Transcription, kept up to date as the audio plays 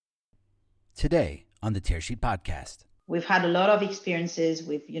today on the Tearsheet Podcast. We've had a lot of experiences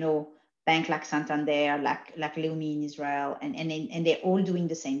with, bank like Santander, like Leumi in Israel, and they're all doing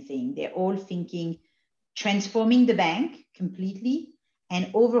the same thing. They're all thinking transforming the bank completely and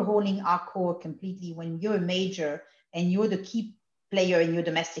overhauling our core completely. When you're a major and you're the key player in your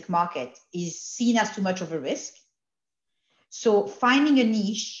domestic market is seen as too much of a risk. So finding a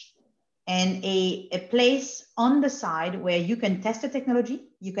niche and a place on the side where you can test the technology,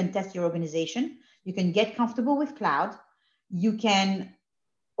 you can test your organization, you can get comfortable with cloud, you can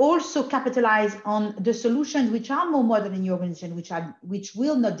also capitalize on the solutions which are more modern in your organization, which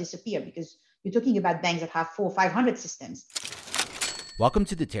will not disappear, because you're talking about banks that have 400 or 500 systems. Welcome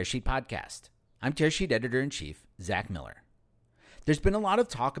to the Tearsheet Podcast. I'm Tearsheet Editor-in-Chief, Zach Miller. There's been a lot of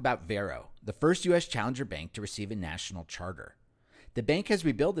talk about Varo, the first U.S. challenger bank to receive a national charter. The bank has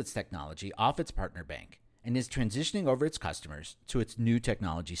rebuilt its technology off its partner bank and is transitioning over its customers to its new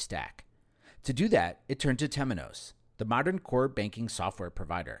technology stack. To do that, it turned to Temenos, the modern core banking software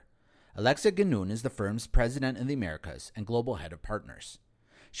provider. Alexa Ganoun is the firm's president of the Americas and global head of partners.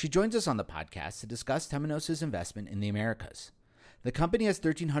 She joins us on the podcast to discuss Temenos' investment in the Americas. The company has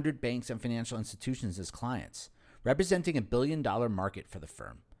 1,300 banks and financial institutions as clients, representing a $1 billion market for the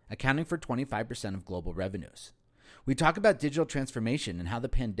firm, accounting for 25% of global revenues. We talk about digital transformation and how the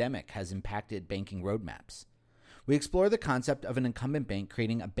pandemic has impacted banking roadmaps. We explore the concept of an incumbent bank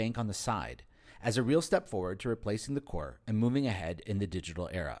creating a bank on the side as a real step forward to replacing the core and moving ahead in the digital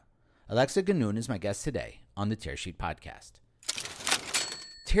era. Alexa Ganoun is my guest today on the Tearsheet Podcast.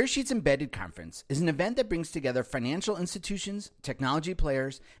 Tearsheet's Embedded Conference is an event that brings together financial institutions, technology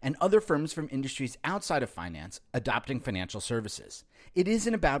players, and other firms from industries outside of finance adopting financial services. It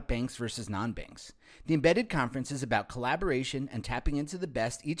isn't about banks versus non-banks. The Embedded Conference is about collaboration and tapping into the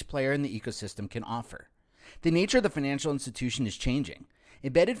best each player in the ecosystem can offer. The nature of the financial institution is changing.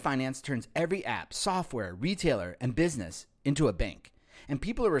 Embedded finance turns every app, software, retailer, and business into a bank, and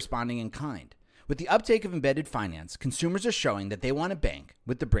people are responding in kind. With the uptake of embedded finance, consumers are showing that they want a bank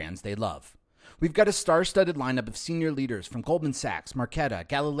with the brands they love. We've got a star-studded lineup of senior leaders from Goldman Sachs, Marqeta,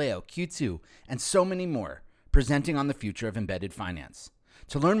 Galileo, Q2, and so many more presenting on the future of embedded finance.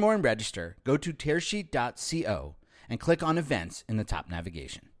 To learn more and register, go to tearsheet.co and click on events in the top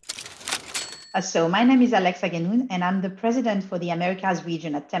navigation. So my name is Alexa Ganoun, and I'm the president for the Americas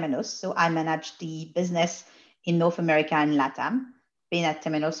region at Temenos. So I manage the business in North America and LATAM. Been at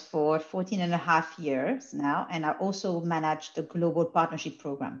Temenos for 14 and a half years now, and I also manage the global partnership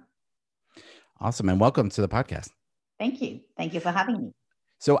program. Awesome, and welcome to the podcast. Thank you. Thank you for having me.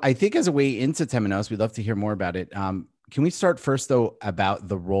 So I think as a way into Temenos, we'd love to hear more about it. Can we start first, though, about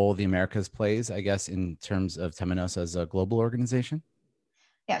the role the Americas plays, I guess, in terms of Temenos as a global organization?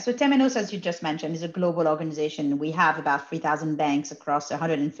 Yeah, so Temenos, as you just mentioned, is a global organization. We have about 3,000 banks across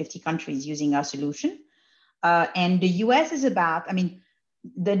 150 countries using our solution. And the US is about,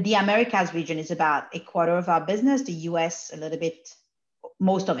 the Americas region is about a quarter of our business, the US a little bit,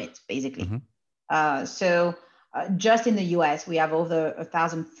 most of it, basically. Mm-hmm. So just in the US, we have over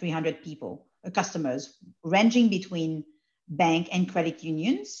 1,300 people, customers, ranging between bank and credit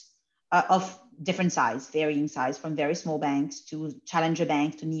unions of different size, varying size, from very small banks to challenger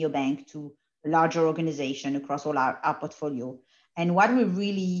bank to neobank to larger organization across all our portfolio. And what we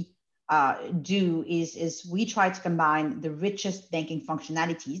really do is we try to combine the richest banking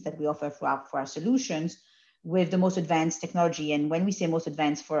functionalities that we offer for our solutions with the most advanced technology. And when we say most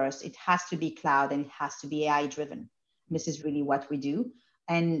advanced for us, it has to be cloud and it has to be AI driven. This is really what we do.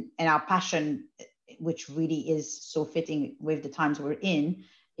 And our passion, which really is so fitting with the times we're in,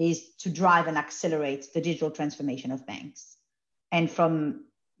 is to drive and accelerate the digital transformation of banks. And from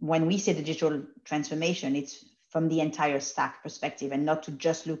when we say the digital transformation, it's from the entire stack perspective and not to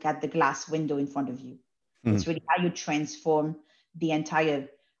just look at the glass window in front of you. Mm-hmm. It's really how you transform the entire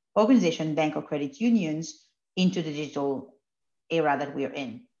organization, bank or credit unions, into the digital era that we're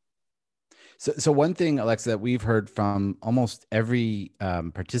in. So one thing, Alexa, that we've heard from almost every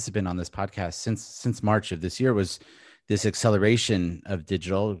participant on this podcast since March of this year was this acceleration of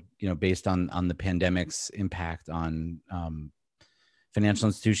digital, based on the pandemic's impact on financial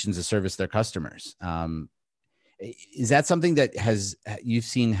institutions to service their customers. Is that something that you've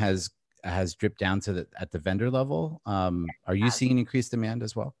seen has dripped down to at the vendor level? Are you seeing increased demand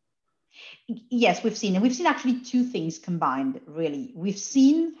as well? Yes, we've seen actually two things combined, really. We've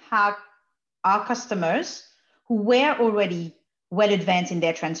seen how our customers who were already well advanced in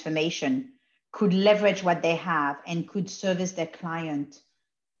their transformation could leverage what they have and could service their client,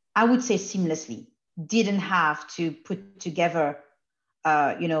 I would say seamlessly, didn't have to put together,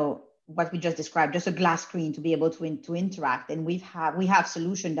 what we just described, just a glass screen to be able to interact. And we have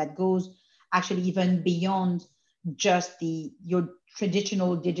solution that goes actually even beyond just your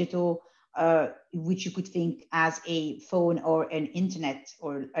traditional digital, which you could think as a phone or an internet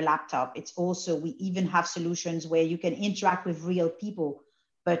or a laptop. It's also, we even have solutions where you can interact with real people,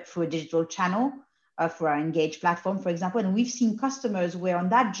 but through a digital channel, for our Engage platform, for example. And we've seen customers where on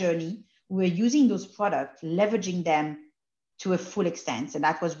that journey, we're using those products, leveraging them to a full extent. And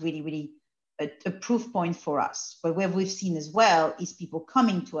that was really, really a proof point for us. But where we've seen as well is people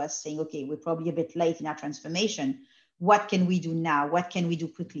coming to us saying, okay, we're probably a bit late in our transformation. What can we do now? What can we do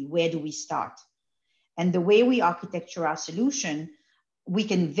quickly? Where do we start? And the way we architecture our solution, we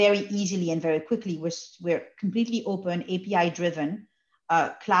can very easily and very quickly, we're completely open, API driven,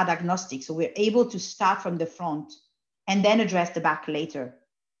 cloud agnostic. So we're able to start from the front and then address the back later.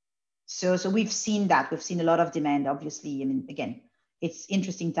 So we've seen that. We've seen a lot of demand, obviously. I mean, again, it's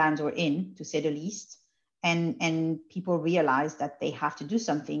interesting times we're in, to say the least. And people realize that they have to do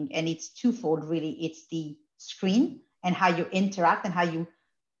something. And it's twofold, really. It's the screen and how you interact and how you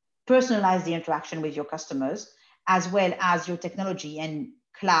personalize the interaction with your customers, as well as your technology and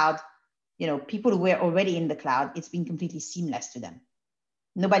cloud. You know, people who were already in the cloud, it's been completely seamless to them.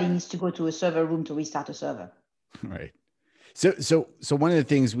 Nobody needs to go to a server room to restart a server. Right. So one of the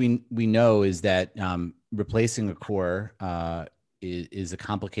things we know is that replacing a core is a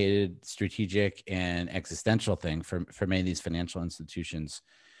complicated, strategic, and existential thing for many of these financial institutions.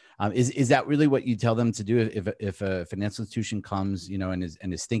 Is that really what you tell them to do if a financial institution comes, you know,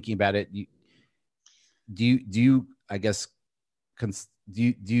 and is thinking about it? Do you I guess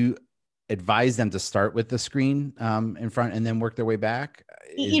do you advise them to start with the screen in front and then work their way back?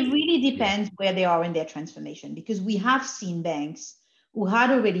 It really depends where they are in their transformation, because we have seen banks who had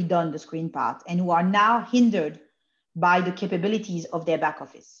already done the screen part and who are now hindered by the capabilities of their back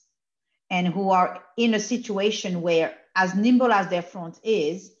office, and who are in a situation where, as nimble as their front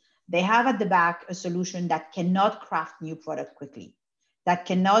is, they have at the back a solution that cannot craft new product quickly, that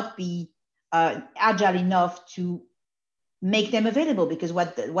cannot be agile enough to make them available, because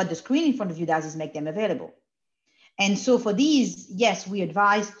what the screen in front of you does is make them available. And so for these, yes, we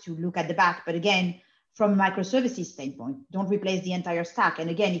advise to look at the back, but again, from a microservices standpoint, don't replace the entire stack. And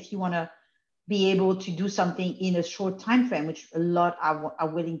again, if you want to be able to do something in a short time frame, which a lot are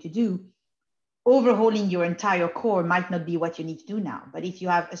willing to do, overhauling your entire core might not be what you need to do now. But if you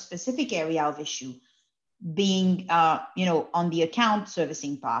have a specific area of issue, being on the account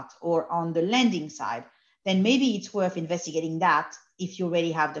servicing part or on the lending side, then maybe it's worth investigating that if you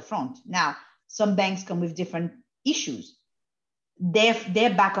already have the front. Now, some banks come with different issues. Their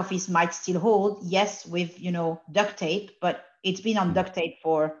back office might still hold, yes, with duct tape, but it's been on duct tape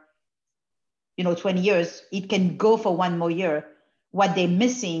for 20 years. It can go for one more year. What they're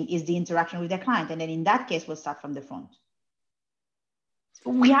missing is the interaction with their client, and then in that case, we'll start from the front.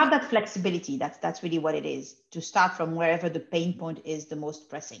 We have that flexibility. That's really what it is, to start from wherever the pain point is the most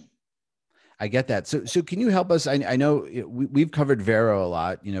pressing. I get that. So can you help us? I know we've covered Varo a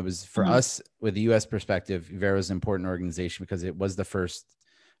lot. It was for us with the U.S. perspective. Varo is an important organization because it was the first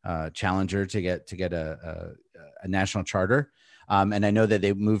challenger to get a national charter. And I know that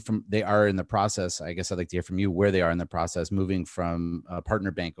they are in the process. I guess I'd like to hear from you where they are in the process, moving from a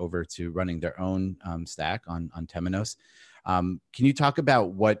partner bank over to running their own stack on Temenos. Can you talk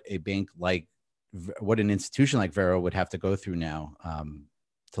about what an institution like Varo would have to go through now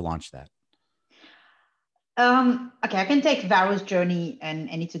to launch that? Okay, I can take Varo's journey, and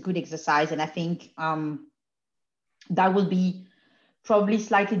it's a good exercise. And I think that will be probably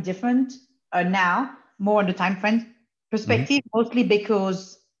slightly different now, more on the time frame perspective, mostly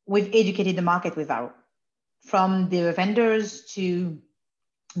because we've educated the market with Varo, from the vendors to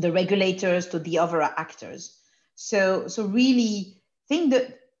the regulators to the other actors. So really think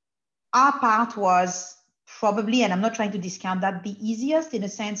that our part was probably, and I'm not trying to discount that, the easiest, in a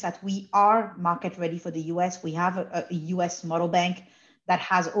sense that we are market ready for the US. We have a US model bank that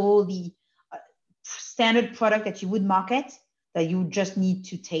has all the standard product that you would market, that you just need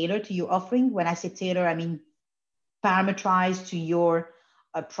to tailor to your offering. When I say tailor, I mean parameterize to your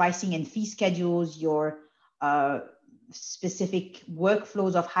pricing and fee schedules, your specific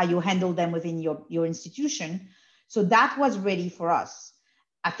workflows of how you handle them within your institution. So that was ready for us.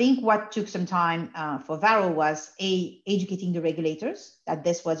 I think what took some time for Varo was educating the regulators that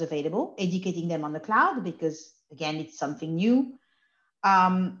this was available, educating them on the cloud, because again, it's something new.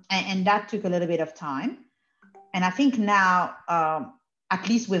 And that took a little bit of time. And I think now, at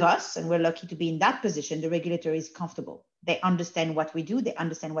least with us, and we're lucky to be in that position, the regulator is comfortable. They understand what we do, they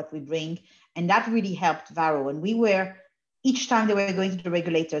understand what we bring. And that really helped Varo. And each time they were going to the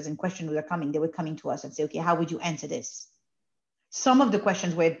regulators and questions were coming, they were coming to us and say, okay, how would you answer this? Some of the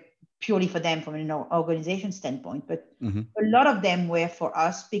questions were purely for them from an organization standpoint, but a lot of them were for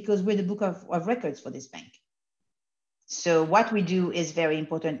us because we're the book of records for this bank. So what we do is very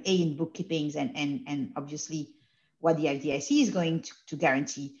important, in bookkeepings and obviously what the FDIC is going to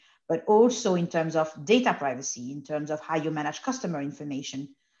guarantee, but also in terms of data privacy, in terms of how you manage customer information,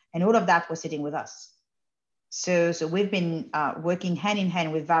 and all of that was sitting with us. So we've been working hand in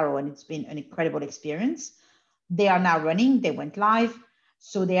hand with Varo, and it's been an incredible experience. They are now running, they went live.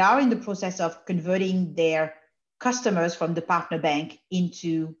 So they are in the process of converting their customers from the partner bank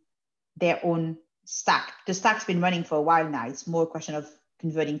into their own stack. The stack's been running for a while now. It's more a question of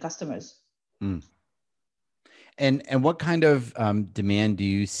converting customers. Mm. And what kind of demand do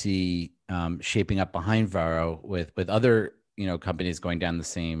you see shaping up behind Varo with other companies going down the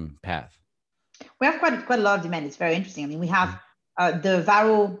same path? We have quite a lot of demand. It's very interesting. I mean, we have the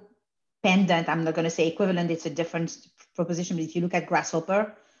Varo pendant. I'm not going to say equivalent. It's a different proposition. But if you look at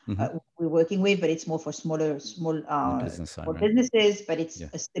Grasshopper, we're working with, but it's more for small businesses. But it's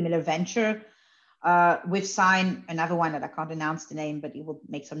a similar venture. We've signed another one that I can't announce the name, but it will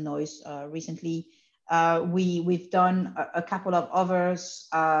make some noise recently. We've done a couple of others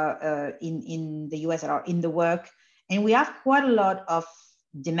in the US that are in the work, and we have quite a lot of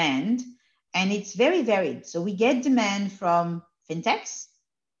demand, and it's very varied. So we get demand from fintechs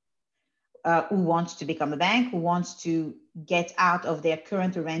who wants to become a bank, who wants to get out of their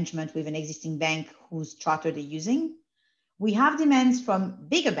current arrangement with an existing bank whose charter they're using. We have demands from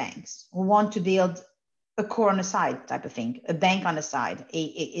bigger banks who want to build a core on the side type of thing, a bank on the side,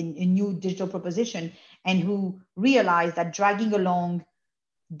 a new digital proposition, and who realize that dragging along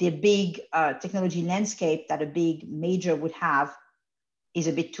the big technology landscape that a big major would have is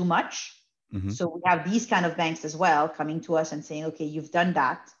a bit too much. So we have these kind of banks as well coming to us and saying, okay, you've done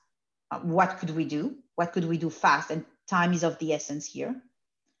that. What could we do? What could we do fast? And time is of the essence here.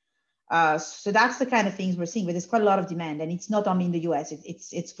 So that's the kind of things we're seeing, but there's quite a lot of demand, and it's not only in the US,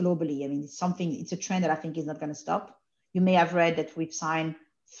 it's globally. I mean, it's a trend that I think is not going to stop. You may have read that we've signed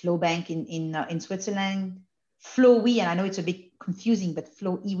Flowbank in Switzerland, Flowe, and I know it's a bit confusing, but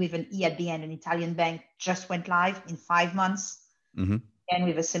Flowe with an E at the end, an Italian bank, just went live in 5 months, and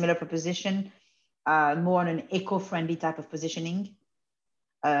with a similar proposition, more on an eco-friendly type of positioning.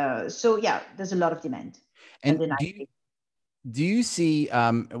 So yeah, there's a lot of demand. And do you see,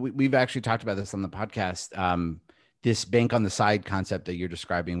 we've actually talked about this on the podcast, this bank on the side concept that you're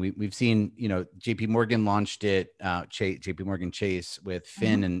describing. We've seen, JP Morgan launched it, JP Morgan Chase with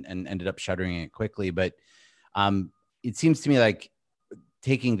Finn and ended up shuttering it quickly. But it seems to me like,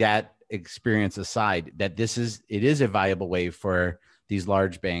 taking that experience aside, that it is a viable way for these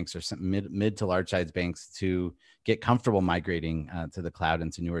large banks or some mid to large size banks to get comfortable migrating to the cloud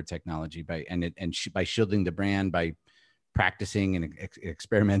and to newer technology by shielding the brand, by practicing and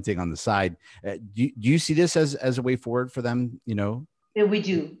experimenting on the side. Do you see this as a way forward for them? Yeah, we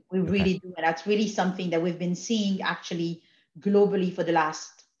do. We really do. And that's really something that we've been seeing actually globally for the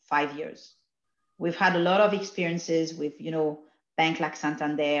last 5 years. We've had a lot of experiences with, bank like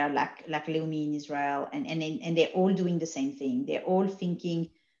Santander, like Leumi in Israel, and they're all doing the same thing. They're all thinking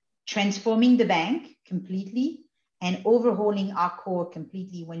transforming the bank completely and overhauling our core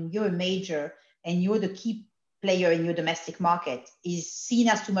completely. When you're a major and you're the key player in your domestic market is seen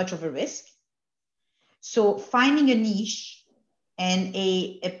as too much of a risk. So finding a niche and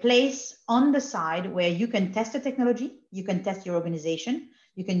a place on the side where you can test the technology, you can test your organization,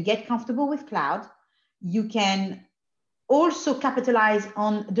 you can get comfortable with cloud, you can also capitalize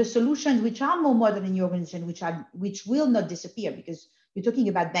on the solutions which are more modern in your organization, which will not disappear, because you're talking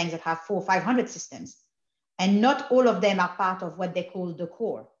about banks that have 400 or 500 systems, and not all of them are part of what they call the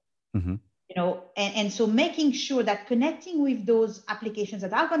core. And so making sure that connecting with those applications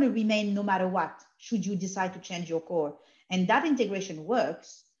that are going to remain no matter what, should you decide to change your core, and that integration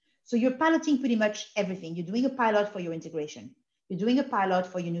works. So you're piloting pretty much everything. You're doing a pilot for your integration. You're doing a pilot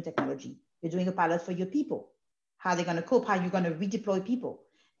for your new technology. You're doing a pilot for your people. How they're going to cope, how you're going to redeploy people.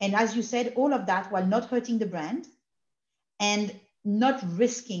 And as you said, all of that while not hurting the brand and not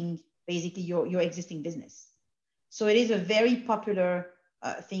risking basically your existing business. So it is a very popular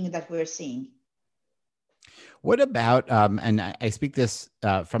thing that we're seeing. What about, and I speak this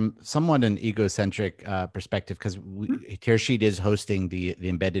from somewhat an egocentric perspective, because Tearsheet is hosting the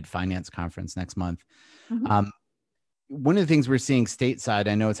Embedded Finance Conference next month. One of the things we're seeing stateside,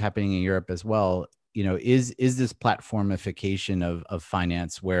 I know it's happening in Europe as well, is this platformification of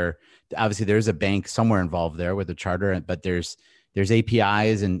finance, where obviously there's a bank somewhere involved there with a charter, but there's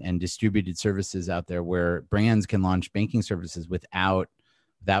APIs and distributed services out there where brands can launch banking services without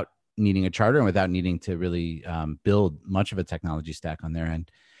needing a charter and without needing to really build much of a technology stack on their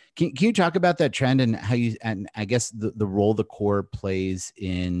end. Can you talk about that trend and how you, and I guess the role the core plays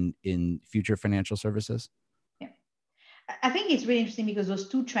in future financial services? Yeah. I think it's really interesting because those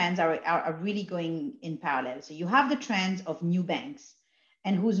two trends are really going in parallel. So you have the trends of new banks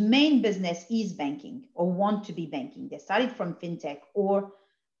and whose main business is banking or want to be banking. They started from fintech, or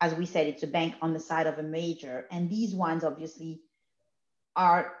as we said, it's a bank on the side of a major. And these ones obviously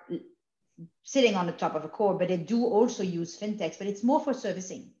are sitting on the top of a core, but they do also use fintechs, but it's more for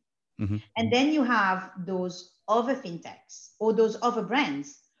servicing. Mm-hmm. And then you have those other fintechs or those other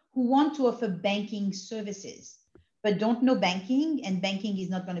brands who want to offer banking services, but don't know banking, and banking is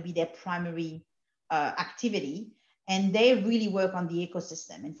not going to be their primary activity. And they really work on the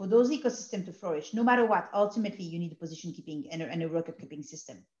ecosystem. And for those ecosystems to flourish, no matter what, ultimately you need a position keeping and a record keeping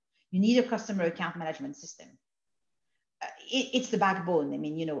system. You need a customer account management system. It's the backbone. I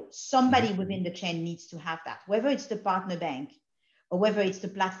mean, somebody within the chain needs to have that, whether it's the partner bank or whether it's the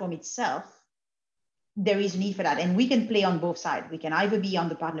platform itself. There is a need for that. And we can play on both sides. We can either be on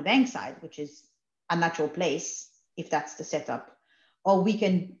the partner bank side, which is a natural place, if that's the setup, or we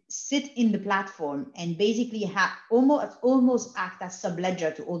can sit in the platform and basically have almost act as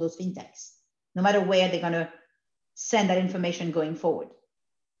subledger to all those fintechs, no matter where they're going to send that information going forward.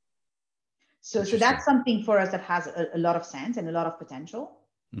 So that's something for us that has a lot of sense and a lot of potential.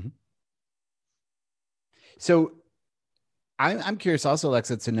 Mm-hmm. So I'm curious also,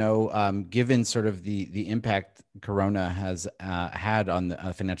 Alexa, to know, given sort of the impact Corona has had on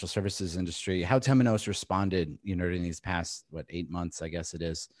the financial services industry, how Temenos responded, in these past, 8 months, I guess it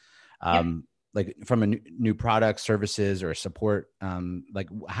is, like from a new product, services, or support,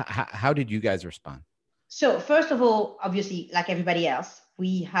 how did you guys respond? So first of all, obviously, like everybody else,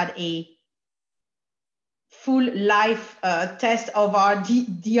 we had a full live test of our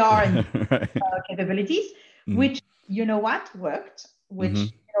DR and right. Capabilities, mm-hmm. which worked, which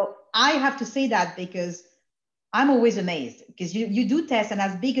mm-hmm. I have to say that because I'm always amazed, because you do tests, and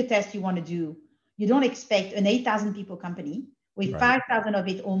as big a test you want to do, you don't expect an 8,000 people company with right. 5,000 of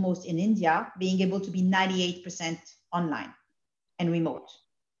it almost in India being able to be 98% online and remote.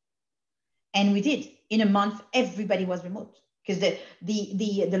 And we did. In a month, everybody was remote, because the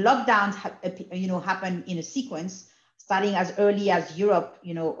lockdowns happen in a sequence, starting as early as Europe.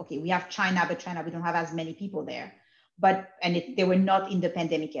 Okay, we have China, but China, we don't have as many people there. They were not in the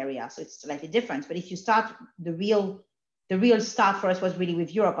pandemic area, so it's slightly different. But if you start, the real start for us was really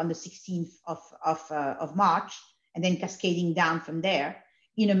with Europe on the 16th of March, and then cascading down from there.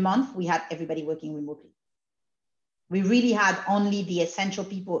 In a month, we had everybody working remotely. We really had only the essential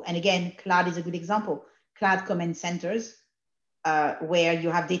people. And again, cloud is a good example. Cloud command centers, where you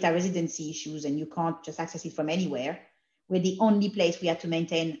have data residency issues and you can't just access it from anywhere. We're the only place we had to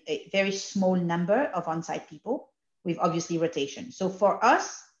maintain a very small number of on-site people, with obviously rotation. So for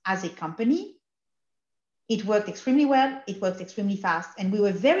us as a company, it worked extremely well. It worked extremely fast. And we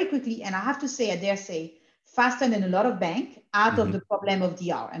were very quickly, and I have to say, I dare say, faster than a lot of banks out mm-hmm. of the problem of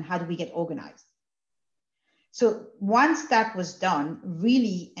DR and how do we get organized. So once that was done,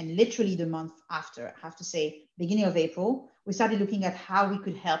 really, and literally the month after, I have to say, beginning of April, we started looking at how we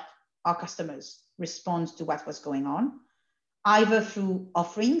could help our customers respond to what was going on, either through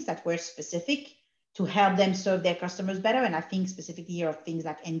offerings that were specific to help them serve their customers better. And I think specifically here of things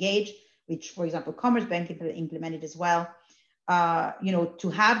like Engage, which, for example, Commerce Bank implemented as well, to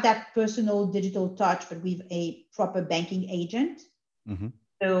have that personal digital touch, but with a proper banking agent. Mm-hmm.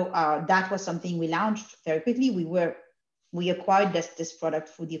 So that was something we launched very quickly. We acquired this product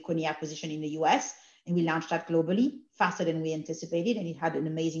through the Oconi acquisition in the US, and we launched that globally faster than we anticipated, and it had an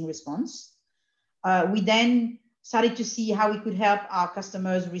amazing response. We then started to see how we could help our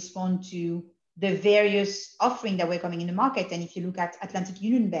customers respond to the various offerings that were coming in the market. And if you look at Atlantic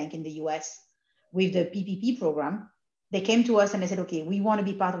Union Bank in the US with the PPP program, they came to us and they said, okay, we want to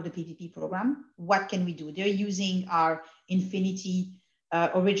be part of the PPP program. What can we do? They're using our Infinity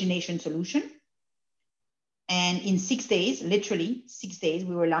origination solution. And in 6 days, literally 6 days,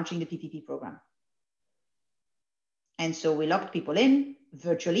 we were launching the PPP program. And so we locked people in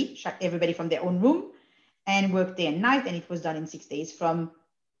virtually, shut everybody from their own room, and worked day and night. And it was done in 6 days, from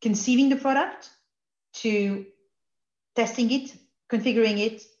conceiving the product to testing it, configuring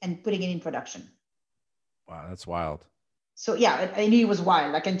it, and putting it in production. Wow, that's wild. So yeah, I knew it was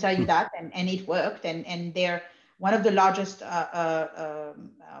wild. I can tell you that, and it worked. And they're one of the largest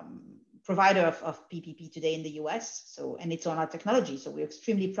provider of PPP today in the US. So, and it's on our technology. So we're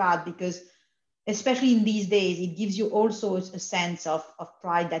extremely proud, because especially in these days, it gives you also a sense of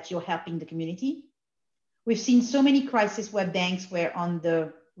pride that you're helping the community. We've seen so many crises where banks were on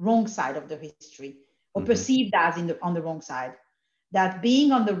the wrong side of the history, or perceived as on the wrong side. that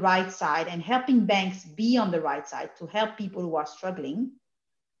being on the right side and helping banks be on the right side to help people who are struggling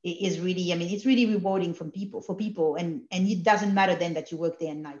is really, I mean, it's really rewarding for people, and it doesn't matter then that you work day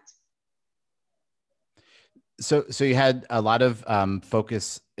and night. So you had a lot of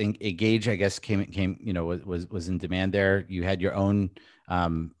focus. Engage, I guess, came was in demand there. You had your own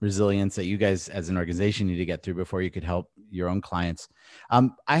resilience that you guys as an organization need to get through before you could help your own clients.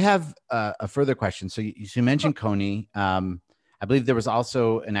 I have a further question. So you mentioned Kony. I believe there was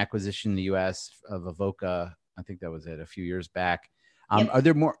also an acquisition in the U.S. of Avoka. I think that was it a few years back. Yep. Are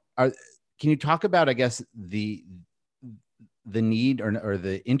there more? Can you talk about, I guess, the need or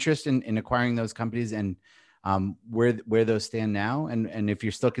the interest in acquiring those companies, and where those stand now, and if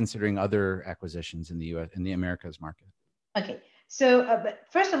you're still considering other acquisitions in the U.S. in the Americas market? Okay, so but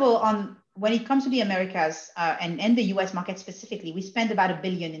first of all, when it comes to the Americas and the U.S. market specifically, we spent about $1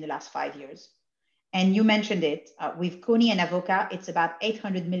 billion in the last 5 years, and you mentioned it with Kony and Avoka, it's about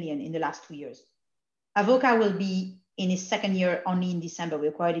 $800 million in the last 2 years. Avoka will be in its second year only in December. We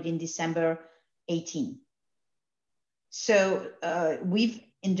acquired it in December 18. So we've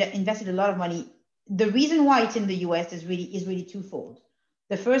invested a lot of money. The reason why it's in the US is really twofold.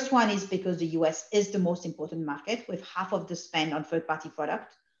 The first one is because the US is the most important market with half of the spend on third-party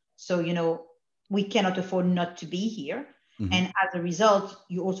product. So, we cannot afford not to be here. Mm-hmm. And as a result,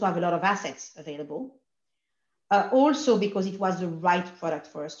 you also have a lot of assets available. Also because it was the right product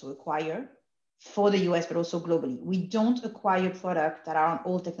for us to acquire for the US, but also globally. We don't acquire products that are on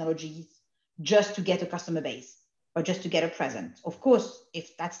old technologies just to get a customer base or just to get a present. Of course,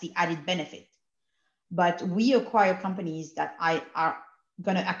 if that's the added benefit. But we acquire companies that are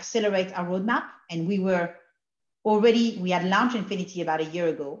going to accelerate our roadmap. And we had launched Infinity about a year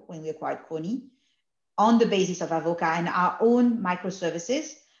ago when we acquired Kony on the basis of Avoka and our own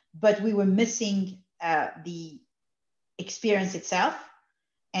microservices, but we were missing the experience itself.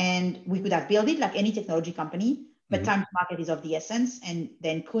 And we could have built it like any technology company, but time to market is of the essence. And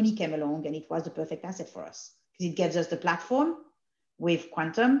then Kony came along and it was the perfect asset for us because it gives us the platform with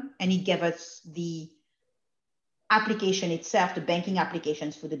Quantum and it gave us the application itself, the banking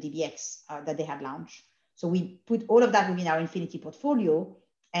applications for the DBX that they had launched. So we put all of that within our Infinity portfolio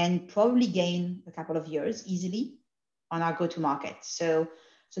and probably gain a couple of years easily on our go-to-market. So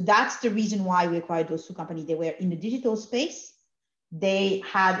that's the reason why we acquired those two companies. They were in the digital space. They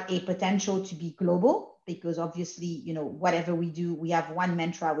had a potential to be global because obviously, whatever we do, we have one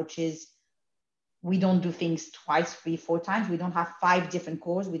mantra, which is we don't do things twice, 3, 4 times. We don't have 5 different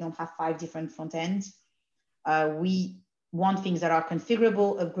cores. We don't have 5 different front ends. We want things that are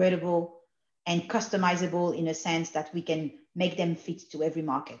configurable, upgradable, and customizable in a sense that we can make them fit to every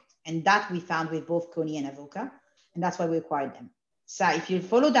market. And that we found with both Kony and Avoka, and that's why we acquired them. So if you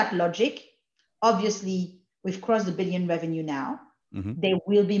follow that logic, obviously we've crossed the $1 billion revenue now. Mm-hmm. There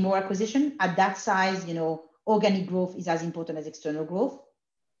will be more acquisition at that size. Organic growth is as important as external growth.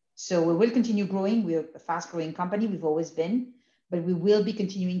 So we will continue growing. We're a fast-growing company. We've always been, but we will be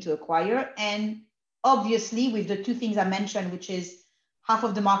continuing to acquire. And obviously, with the 2 things I mentioned, which is half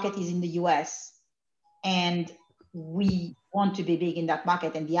of the market is in the US, and we want to be big in that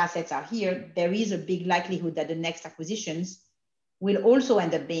market, and the assets are here, there is a big likelihood that the next acquisitions will also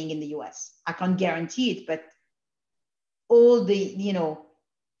end up being in the US. I can't guarantee it, but all the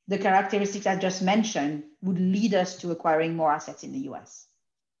characteristics I just mentioned would lead us to acquiring more assets in the US.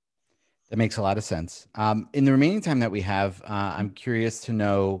 That makes a lot of sense. In the remaining time that we have, I'm curious to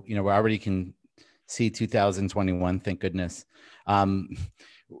know, we already can see 2021, thank goodness.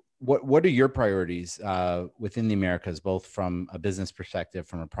 What are your priorities within the Americas, both from a business perspective,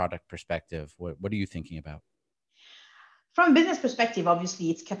 from a product perspective? What are you thinking about? From a business perspective,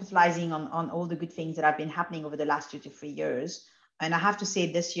 obviously, it's capitalizing on all the good things that have been happening over the last 2 to 3 years. And I have to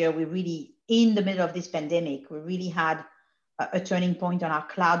say this year, we really, in the middle of this pandemic, we really had a turning point on our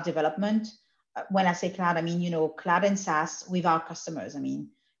cloud development. When I say cloud, I mean, cloud and SaaS with our customers. I mean,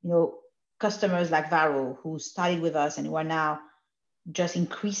 customers like Varo who started with us and who are now just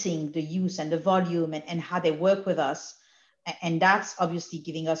increasing the use and the volume and how they work with us. And that's obviously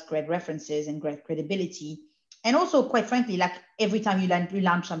giving us great references and great credibility. And also, quite frankly, like every time you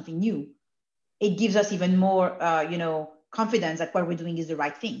launch something new, it gives us even more, confidence that what we're doing is the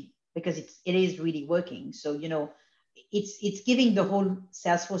right thing because it is really working. So, it's giving the whole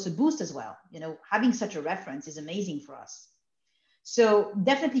sales force a boost as well. Having such a reference is amazing for us. So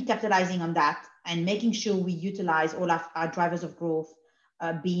definitely capitalizing on that and making sure we utilize all of our drivers of growth,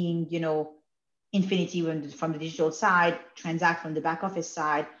 being, Infinity from the digital side, Transact from the back office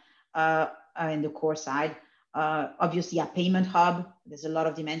side, and the core side. Obviously, a payment hub. There's a lot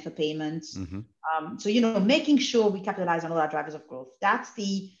of demand for payments. Mm-hmm. So, making sure we capitalize on all our drivers of growth. That's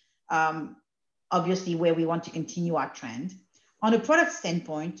the obviously where we want to continue our trend. On a product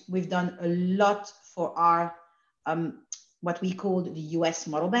standpoint, we've done a lot for our what we call the US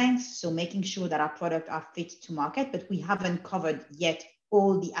model banks. So making sure that our products are fit to market, but we haven't covered yet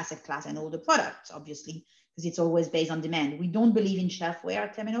all the asset class and all the products, obviously, because it's always based on demand. We don't believe in shelfware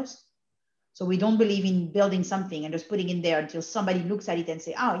at Temenos. So we don't believe in building something and just putting in there until somebody looks at it and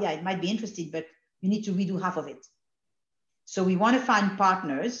say, oh yeah, it might be interesting, but you need to redo half of it. So we want to find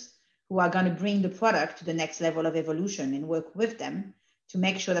partners who are going to bring the product to the next level of evolution and work with them to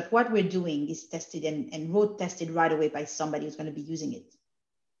make sure that what we're doing is tested and road tested right away by somebody who's going to be using it.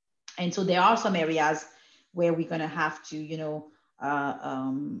 And so there are some areas where we're going to have to,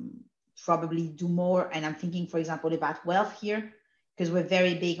 probably do more. And I'm thinking, for example, about wealth here, because we're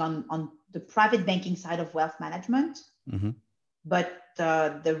very big on the private banking side of wealth management. Mm-hmm. But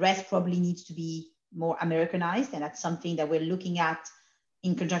the rest probably needs to be more Americanized. And that's something that we're looking at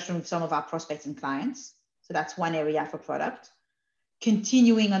in conjunction with some of our prospects and clients. So that's one area for product.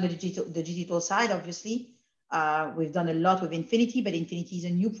 Continuing on the digital side, obviously, we've done a lot with Infinity, but Infinity is a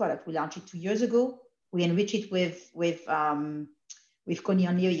new product. We launched it 2 years ago. We enrich it with Kony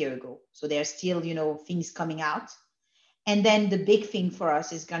only a year ago. So there's still, things coming out. And then the big thing for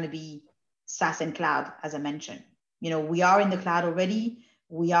us is going to be SaaS and cloud, as I mentioned. We are in the cloud already.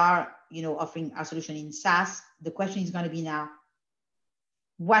 We are, offering our solution in SaaS. The question is going to be now,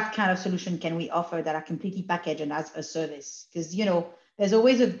 what kind of solution can we offer that are completely packaged and as a service? Because, there's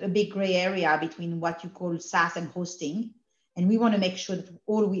always a big gray area between what you call SaaS and hosting. And we want to make sure that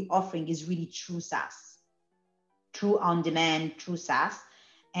all we're offering is really true SaaS, true on-demand, true SaaS.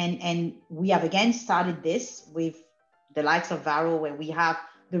 And we have, again, started this with the likes of Varo, where we have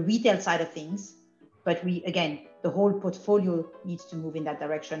the retail side of things. But the whole portfolio needs to move in that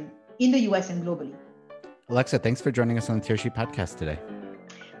direction in the US and globally. Alexa, thanks for joining us on the Tearsheet podcast today.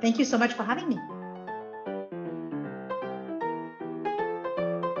 Thank you so much for having me.